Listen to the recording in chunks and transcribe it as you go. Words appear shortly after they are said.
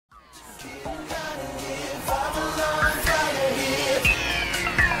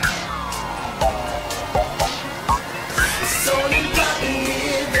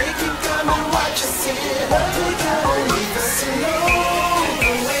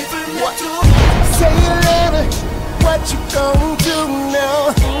Say you later, what you gon' do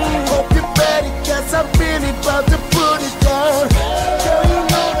now? Hope you're ready, cause I'm really about to put it down. Girl, you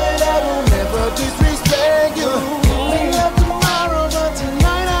know that I will never disrespect you. We love tomorrow, but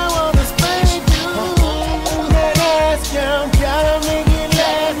tonight I wanna spend you. That ass, girl, gotta make it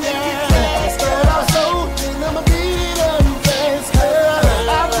last now. Start off so, then I'ma beat it up fast, girl.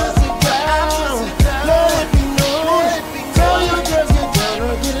 I push it down, let it be known. Tell your girls you're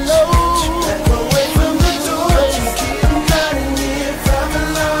gonna get low. Back away from the door, you keep running here from the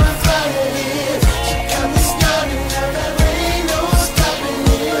long fire here. She got me started, now there ain't no stopping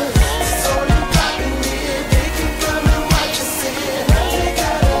here. It's only popping here, they can come and watch us here. They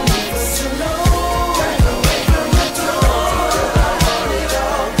gotta leave us alone. Back away from the door, I want it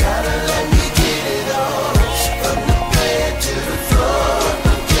all, gotta let me get it all. From the bed to the floor,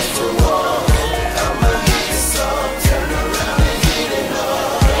 against the wall. I'ma hit the song, turn around and hit it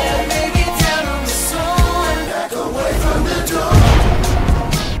all. Yeah, baby, down on the song, back away from the door.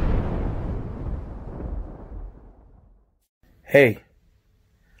 Hey,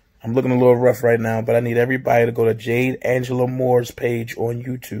 I'm looking a little rough right now, but I need everybody to go to Jade Angela Moore's page on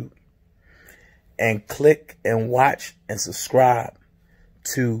YouTube and click and watch and subscribe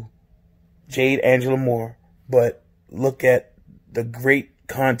to Jade Angela Moore, but look at the great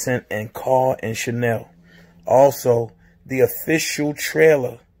content and Carl and Chanel. Also, the official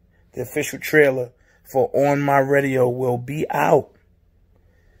trailer for On My Radio will be out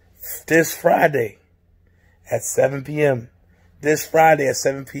this Friday at 7 p.m. This Friday at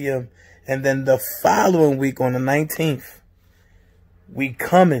 7 p.m. And then the following week on the 19th, we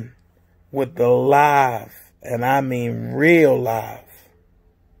coming with the live, and I mean real live,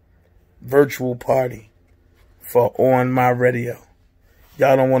 virtual party for On My Radio.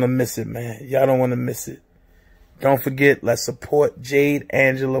 Y'all don't want to miss it, man. Y'all don't want to miss it. Don't forget, let's support Jade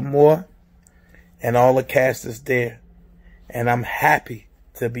Angela Moore and all the cast that's there. And I'm happy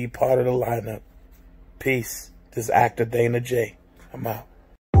to be part of the lineup. Peace. This is actor Dana J. I'm out.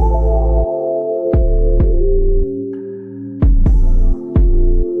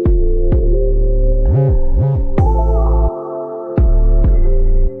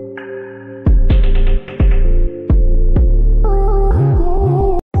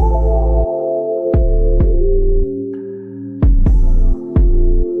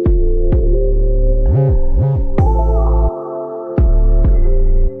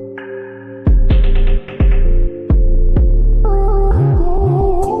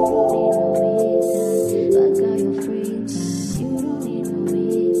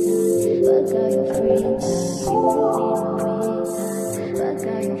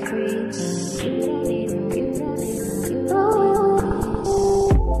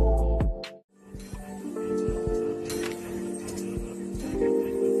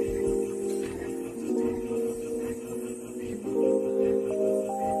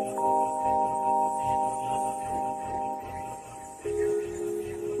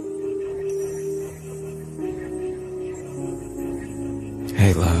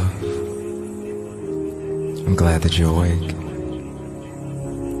 Hey love, I'm glad that you're awake.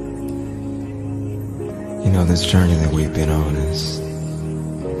 You know, this journey that we've been on has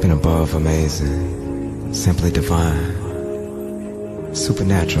been above amazing, simply divine,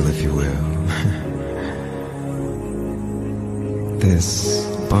 supernatural if you will. This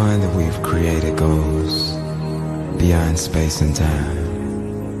bond that we've created goes beyond space and time.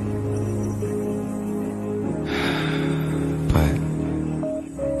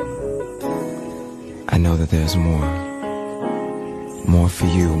 I know that there's more for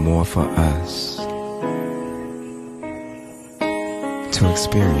you, more for us to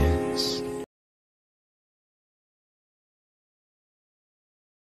experience.